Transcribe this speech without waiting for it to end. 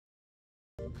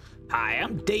Hi,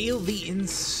 I'm Dale the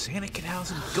Insanocate.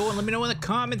 How's it going? Let me know in the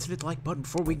comments and hit the like button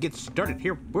before we get started.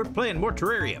 Here, we're playing more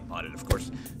Terraria on it, of course.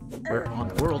 We're on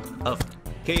the World of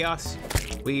Chaos.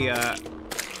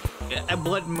 A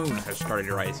blood moon has started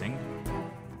rising.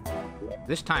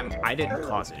 This time, I didn't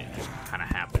cause it. It just kind of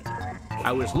happened.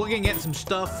 I was looking at some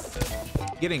stuff,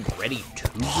 getting ready to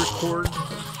record,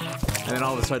 and then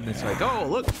all of a sudden it's like, oh,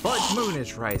 look, blood moon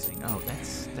is rising. Oh,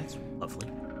 that's lovely.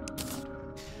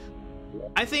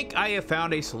 I think I have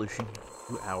found a solution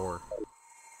to our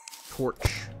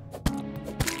torch.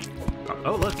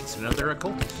 Oh, look, it's another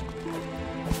occultist.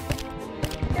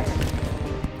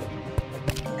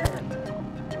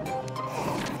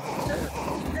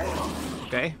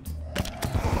 Okay.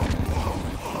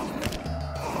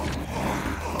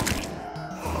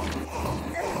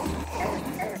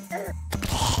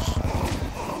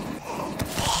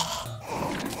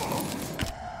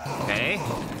 Okay.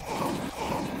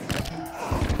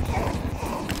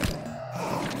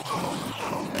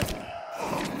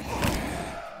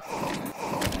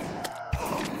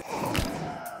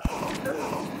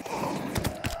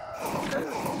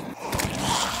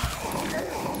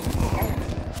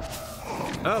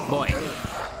 Oh boy.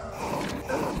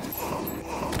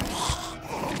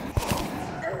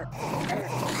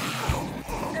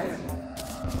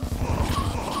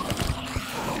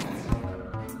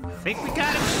 I think we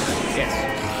got it. Yes.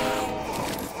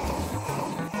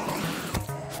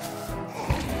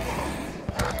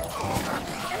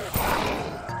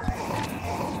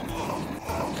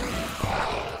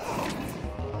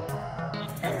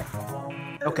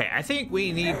 Okay, I think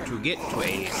we need to get to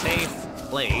a safe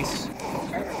place.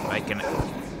 I can...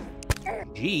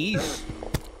 Jeez.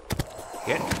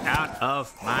 Get out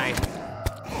of my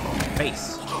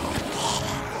face.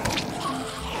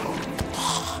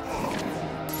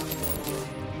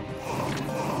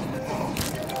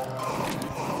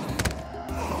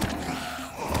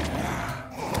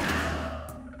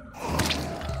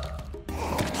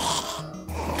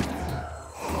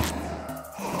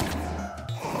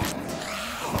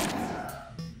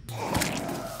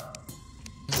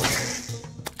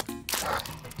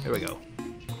 There we go.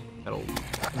 That'll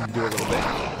do a little bit.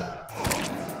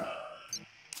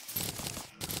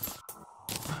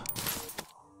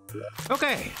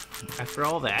 Okay. After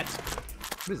all that,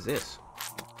 what is this?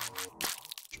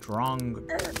 Strong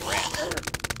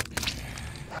rat.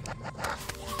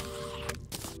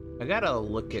 I gotta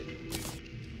look at...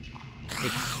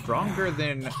 It's stronger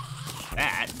than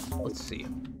that. Let's see.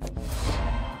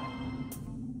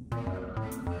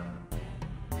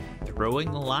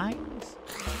 Throwing lines?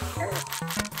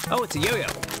 Oh, it's a yo-yo.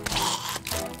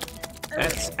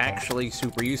 That's actually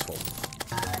super useful.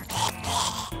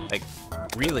 Like,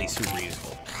 really super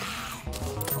useful.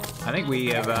 I think we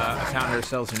have found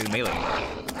ourselves a new melee.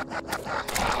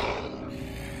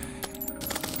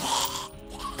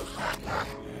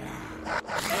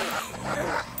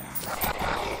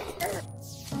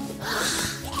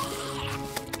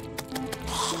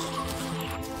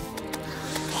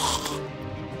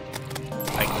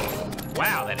 Like,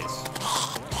 wow, that is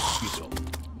useful.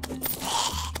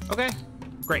 Okay,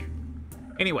 great.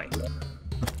 Anyway,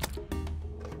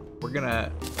 we're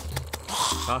gonna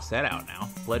toss that out now.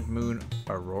 Blood Moon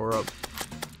Aurora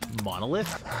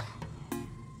Monolith.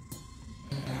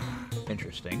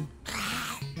 Interesting.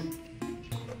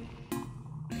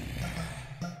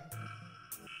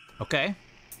 Okay.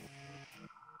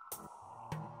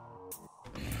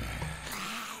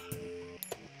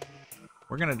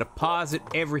 We're gonna deposit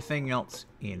everything else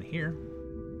in here.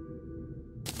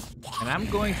 And I'm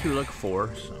going to look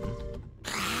for some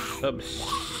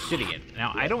obsidian.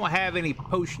 Now, I don't have any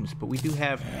potions, but we do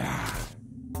have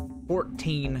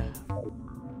 14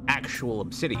 actual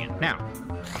obsidian. Now,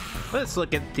 let's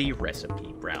look at the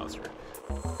recipe browser.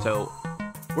 So,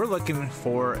 we're looking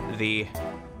for the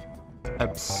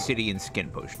obsidian skin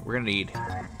potion. We're gonna need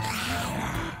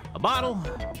a bottle,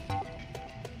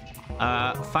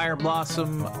 fire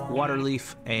blossom, water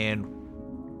leaf, and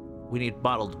we need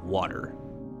bottled water.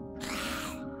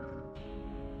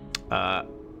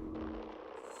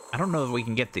 I don't know if we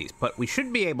can get these, but we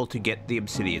should be able to get the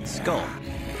obsidian skull.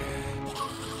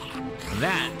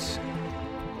 That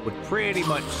would pretty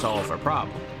much solve our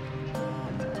problem.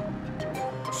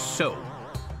 So,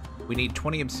 we need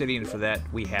 20 obsidian for that.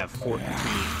 We have 14.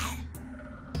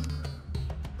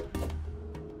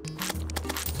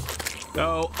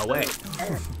 Go away.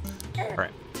 All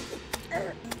right.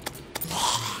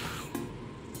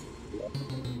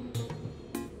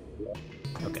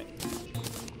 Okay.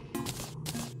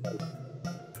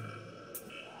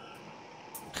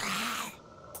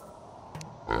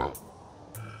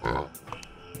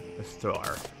 Let's throw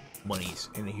our monies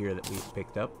in here that we've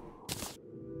picked up.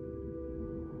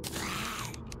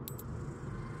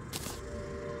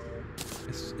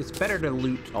 It's better to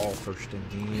loot all first and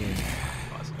then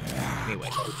pause. Anyway,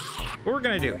 what we're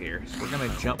gonna do here is we're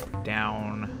gonna jump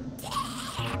down.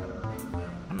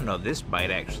 I don't know, this might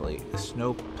actually, the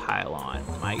snow pylon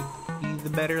might be the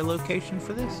better location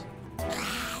for this.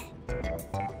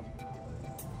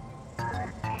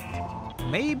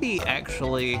 Maybe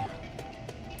actually,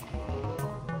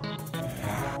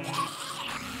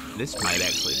 this might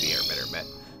actually be our better bet.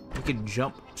 We could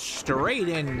jump straight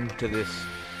into this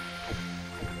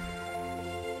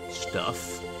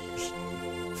stuff, just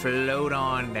float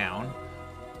on down,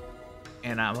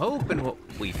 and I'm hoping what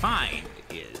we find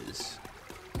is,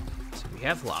 so we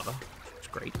have lava, which is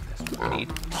great, that's what we need,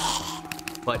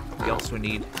 but we also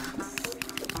need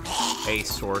a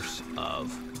source of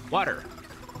water,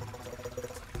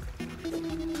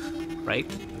 right?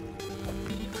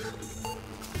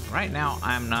 Right now,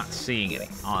 I'm not seeing any,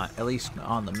 at least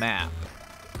on the map.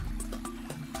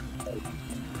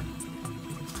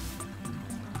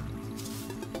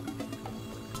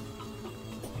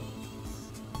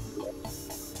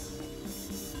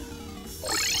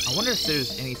 I wonder if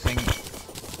there's anything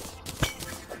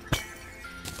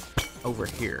over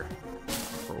here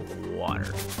for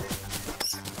water.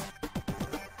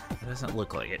 It doesn't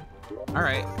look like it. All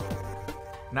right.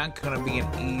 Not gonna be an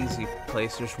easy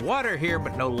place. There's water here,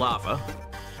 but no lava.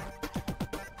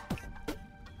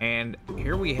 And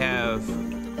here we have...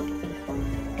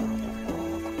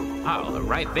 oh,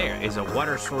 right there is a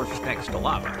water source next to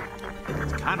lava.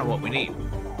 That's kind of what we need.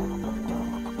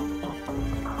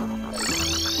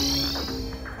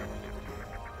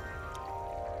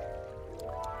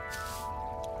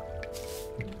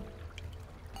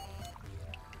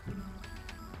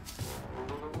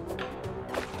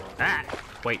 Ah!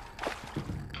 Wait.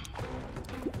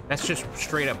 That's just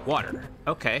straight up water.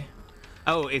 Okay.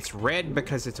 Oh, it's red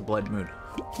because it's a blood moon.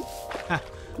 Ha,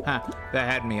 ha.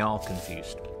 That had me all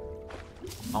confused.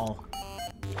 All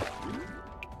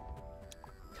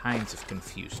kinds of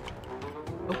confused.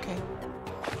 Okay.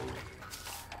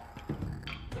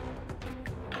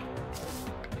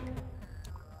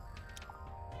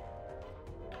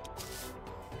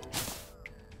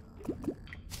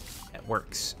 That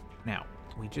works. Now,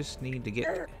 we just need to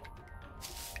get...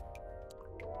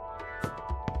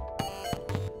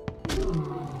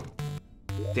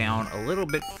 down a little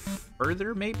bit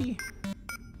further, maybe?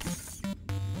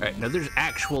 Alright, no, there's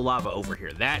actual lava over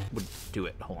here. That would do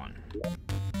it. Hold on.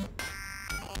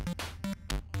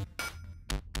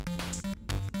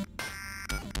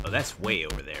 Oh, that's way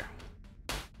over there.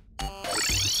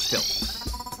 Still,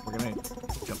 we're gonna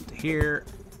jump to here,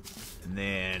 and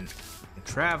then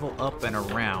travel up and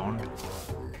around.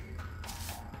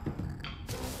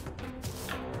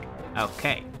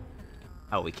 Okay.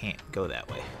 Oh, we can't go that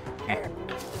way. Eh.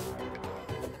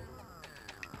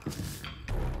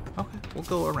 Okay, we'll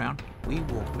go around. We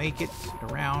will make it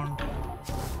around.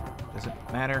 Doesn't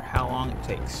matter how long it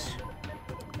takes.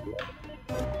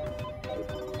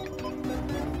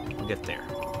 We'll get there.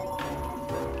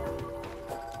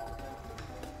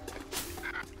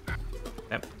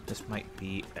 Yep, this might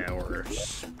be our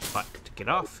spot to get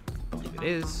off. I believe it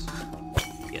is.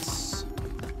 Yes.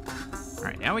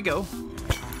 Alright, now we go.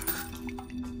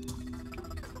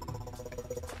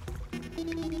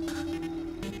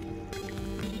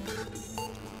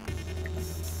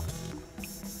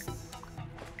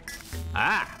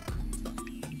 Ah!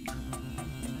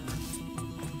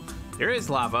 There is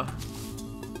lava.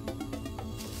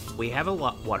 We have a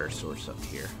water source up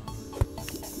here.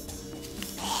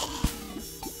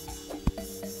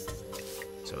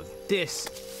 So this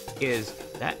is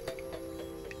that.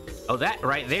 Oh, that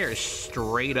right there is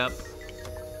straight up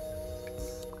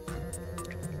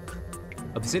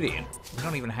obsidian. We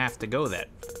don't even have to go that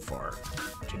far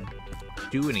to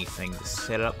do anything to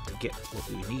set up to get what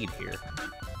we need here.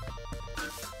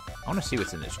 I want to see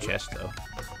what's in this chest, though.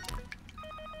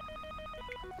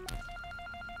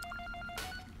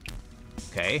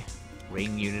 Okay.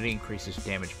 Ring unity increases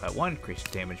damage by 1, increases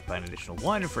damage by an additional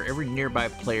 1 for every nearby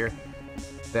player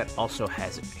that also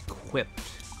has it equipped.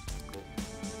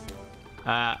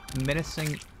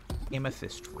 Menacing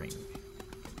amethyst ring.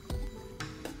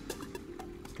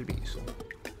 Could be useful.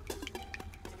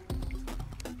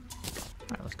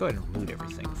 Alright, let's go ahead and loot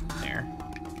everything from there.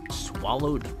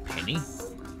 Swallowed penny?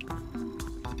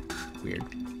 Weird.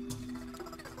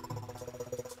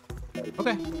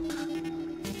 Okay.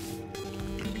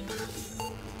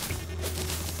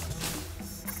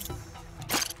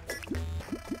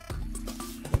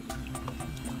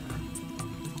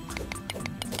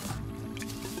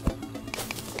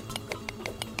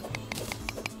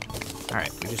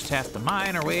 Alright, we just have to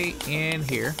mine our way in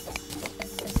here.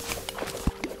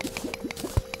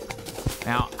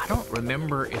 Now, I don't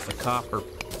remember if a copper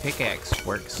pickaxe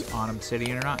works on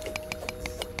obsidian or not.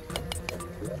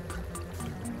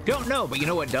 Don't know, but you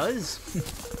know what does?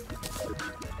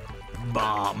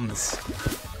 Bombs.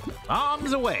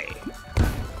 Bombs away.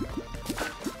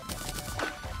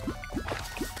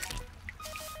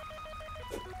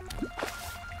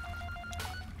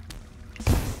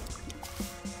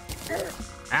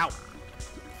 Ow.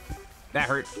 That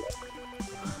hurt.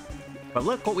 But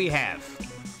look what we have.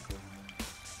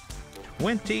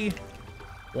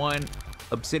 21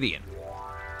 obsidian.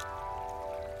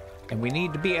 And we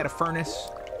need to be at a furnace.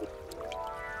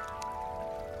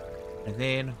 And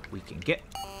then we can get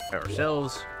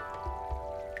ourselves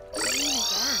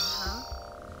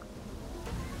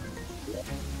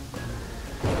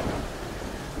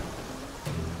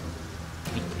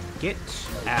get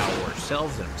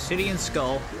ourselves an obsidian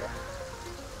skull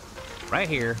right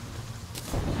here.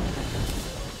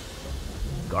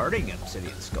 Guarding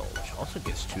obsidian skull, which also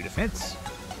gets 2 defense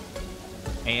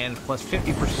and plus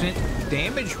 50%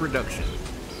 damage reduction.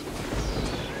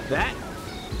 That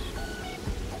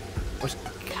was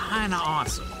kind of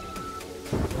awesome.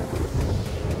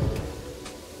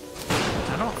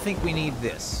 I don't think we need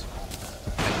this.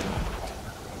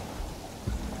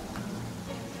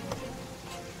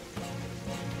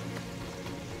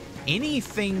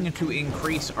 Anything to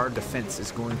increase our defense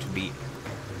is going to be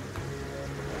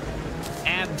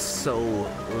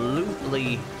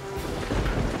absolutely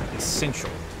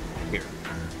essential here.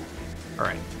 All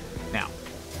right, now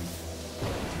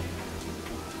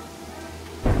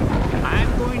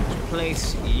I'm going to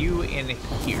place you in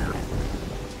here.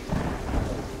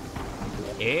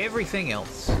 Everything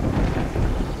else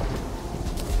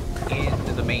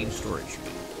into the main storage.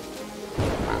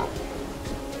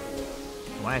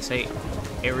 When I say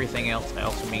everything else, I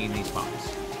also mean these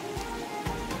bombs.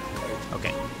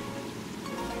 Okay.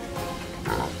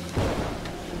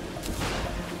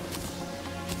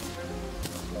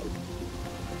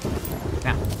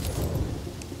 Now,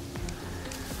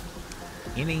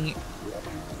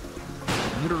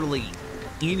 literally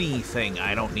anything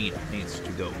I don't need needs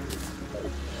to go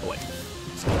away.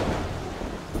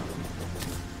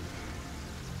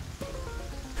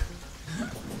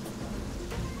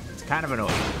 It's kind of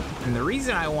annoying. And the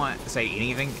reason I want to say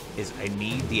anything is I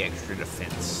need the extra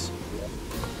defense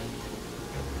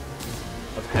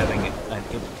of having an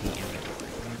empty inventory.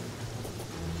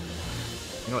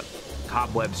 You know what?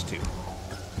 Cobwebs too.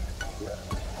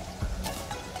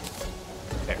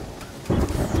 There.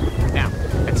 Now,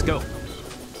 let's go.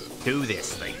 Do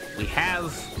this thing. We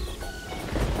have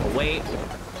a way.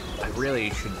 I really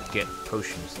should get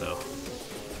potions though.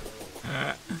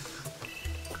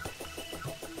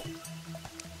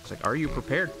 It's like, are you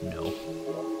prepared? No.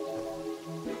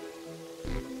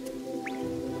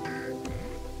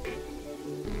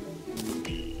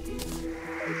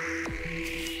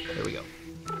 There we go.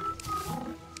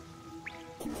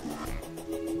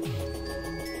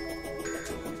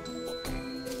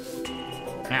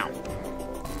 Now,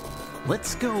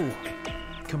 let's go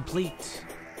complete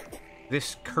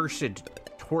this cursed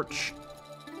torch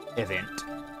event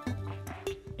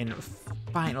and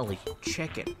finally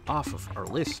check it off of our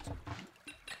list.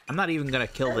 I'm not even gonna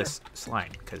kill this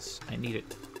slime because I need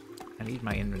it. I need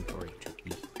my inventory to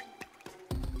be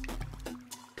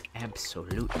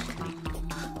absolutely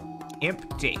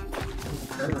empty.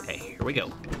 Okay, here we go.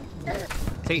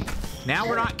 See, now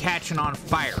we're not catching on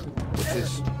fire, which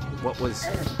is what was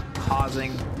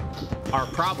causing our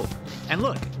problem. And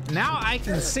look, now I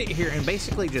can sit here and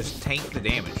basically just tank the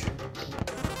damage.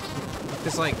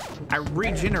 It's like I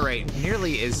regenerate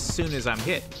nearly as soon as I'm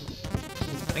hit.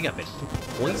 I think I've been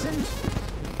poisoned?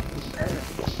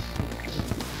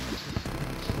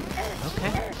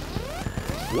 Okay.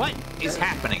 What is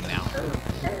happening now?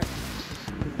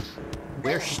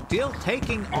 We're still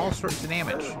taking all sorts of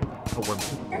damage. Oh, we're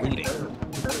bleeding.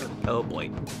 Oh boy.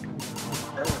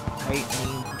 I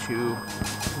need to...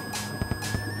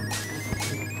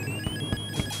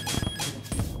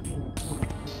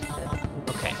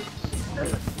 Okay.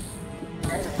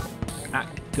 Not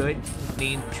good.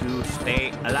 Need to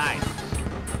stay alive.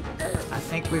 I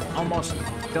think we've almost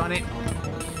done it.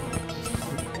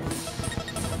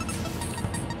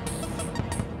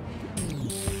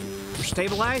 We're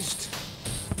stabilized.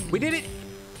 We did it.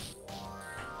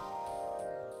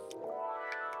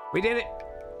 We did it.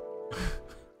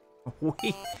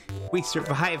 We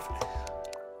survived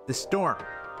the storm.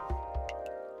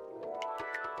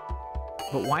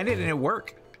 But why didn't it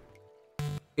work?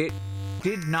 It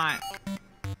did not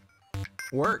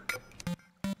work.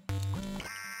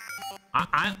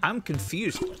 I'm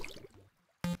confused.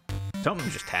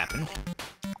 Something just happened.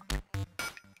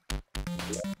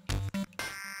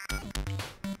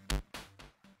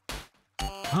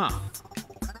 Huh.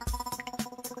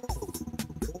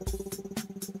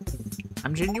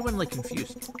 I'm genuinely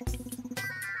confused.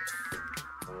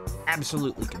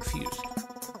 Absolutely confused.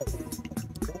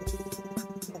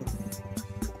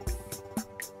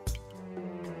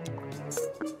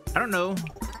 I don't know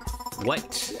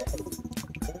what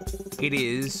it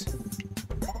is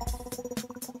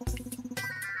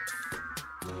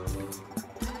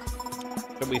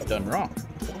that we've done wrong.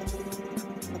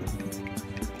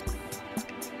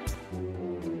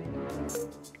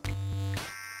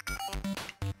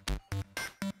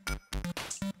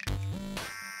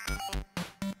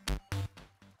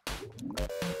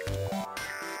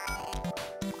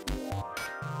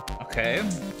 Okay.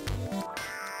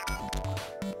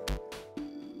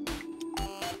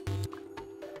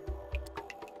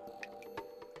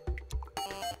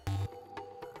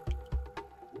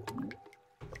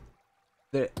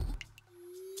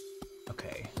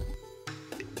 Okay.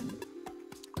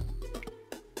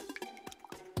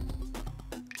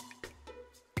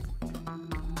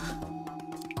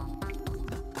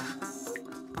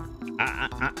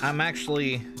 I'm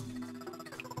actually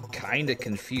kind of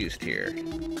confused here.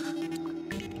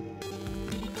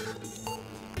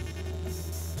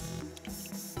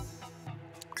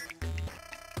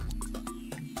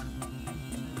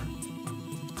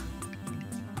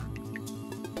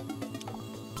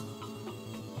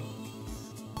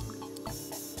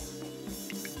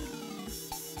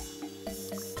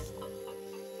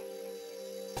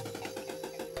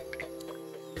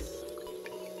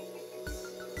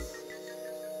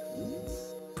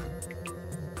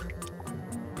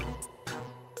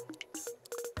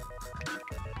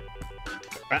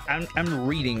 I'm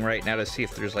reading right now to see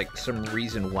if there's like some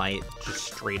reason why it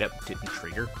just straight up didn't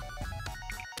trigger.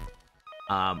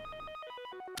 We're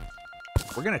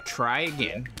gonna try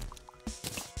again.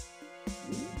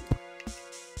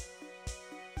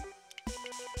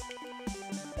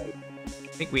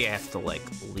 I think we have to like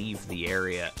leave the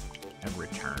area and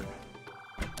return.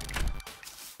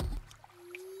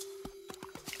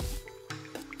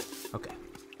 Okay.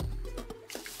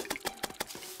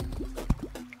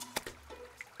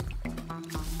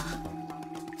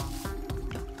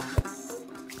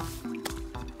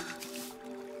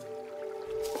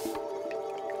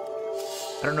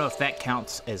 I don't know if that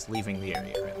counts as leaving the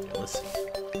area right there. Let's see.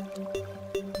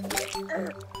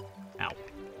 Ow.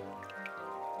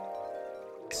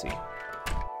 Let's see.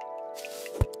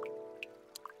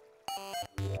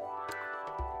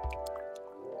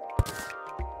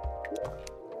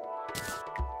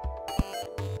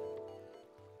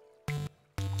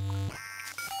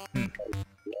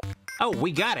 Oh,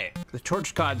 we got it! The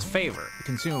Torch God's Favor. The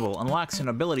consumable unlocks an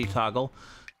ability toggle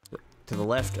to the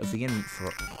left of the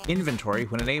inventory.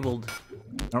 When enabled,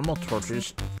 normal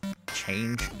torches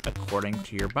change according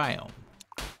to your biome.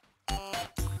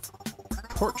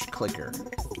 Torch clicker.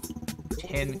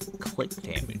 10 click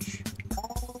damage.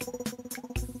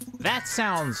 That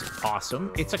sounds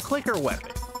awesome. It's a clicker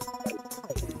weapon.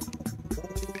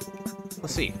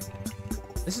 Let's see.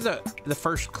 This is the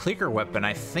first clicker weapon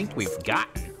I think we've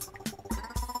gotten.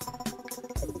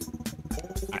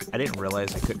 I didn't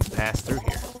realize I couldn't pass through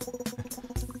here.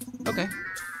 Okay.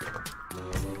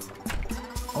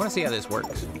 I want to see how this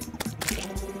works.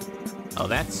 Oh,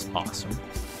 that's awesome.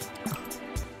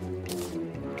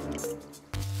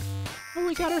 Well,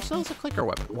 we got ourselves a clicker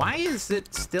weapon. Why is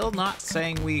it still not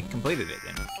saying we completed it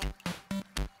then?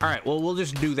 Alright, well, we'll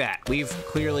just do that. We've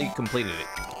clearly completed it.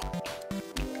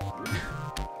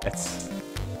 That's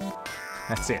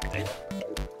it then.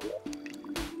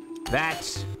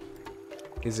 That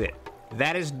is it.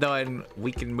 That is done.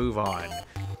 We can move on.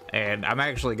 And I'm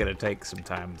actually going to take some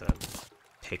time to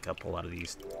pick up a lot of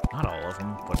these. Not all of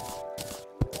them, but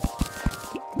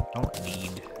I don't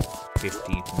need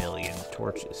 50 million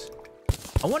torches.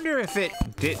 I wonder if it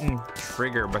didn't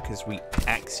trigger because we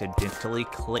accidentally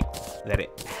clicked that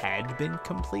it had been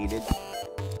completed.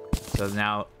 So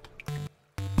now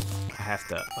I have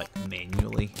to, like,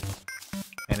 manually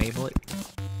enable it.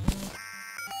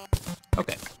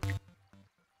 Okay.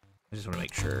 I just want to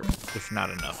make sure there's not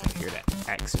enough in here to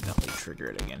accidentally trigger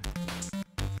it again.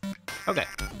 Okay.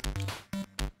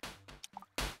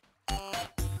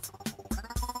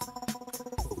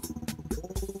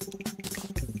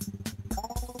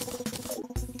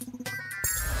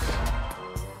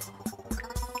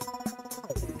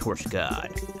 Torch God.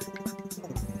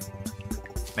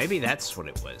 Maybe that's what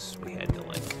it was. We had to,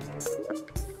 like...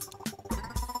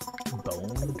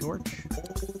 Bone torch?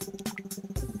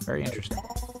 Very interesting.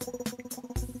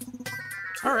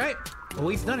 Alright, well,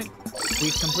 we've done it.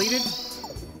 We've completed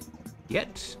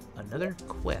yet another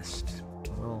quest.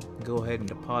 We'll go ahead and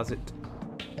deposit.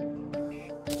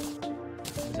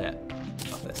 What's that?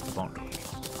 Oh, that's the phone.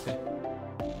 Okay.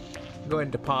 Go ahead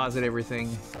and deposit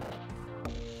everything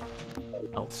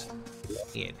else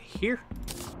in here.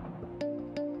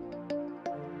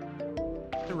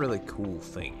 It's a really cool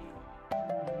thing.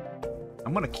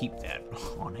 I'm gonna keep that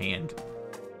on hand.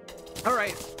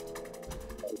 Alright.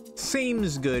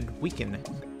 Seems good. We can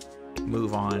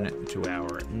move on to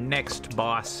our next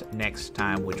boss next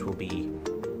time, which will be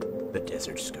the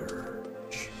Desert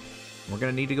Scourge. We're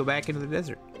gonna need to go back into the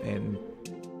desert, and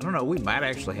I don't know, we might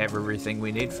actually have everything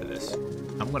we need for this.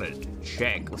 I'm gonna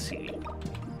check. Let's see.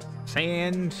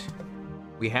 Sand.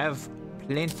 We have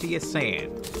plenty of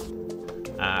sand.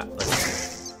 Let's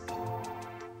see.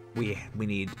 We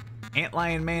need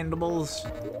antlion mandibles.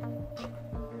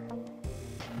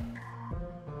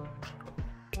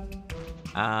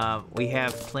 We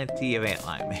have plenty of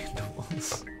antlion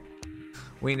mandibles.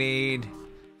 We need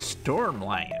storm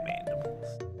lion mandibles.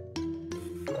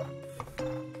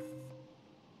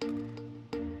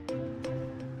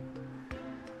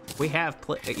 We have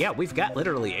yeah, we've got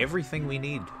literally everything we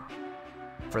need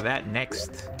for that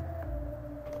next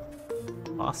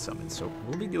boss summon, so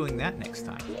we'll be doing that next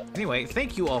time. Anyway,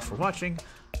 thank you all for watching.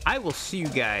 I will see you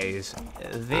guys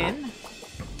then.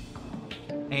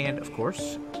 And of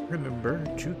course, remember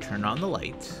to turn on the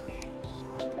lights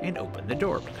and open the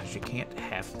door, because you can't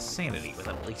have sanity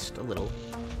without at least a little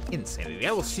insanity.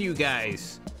 I will see you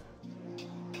guys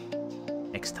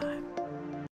next time.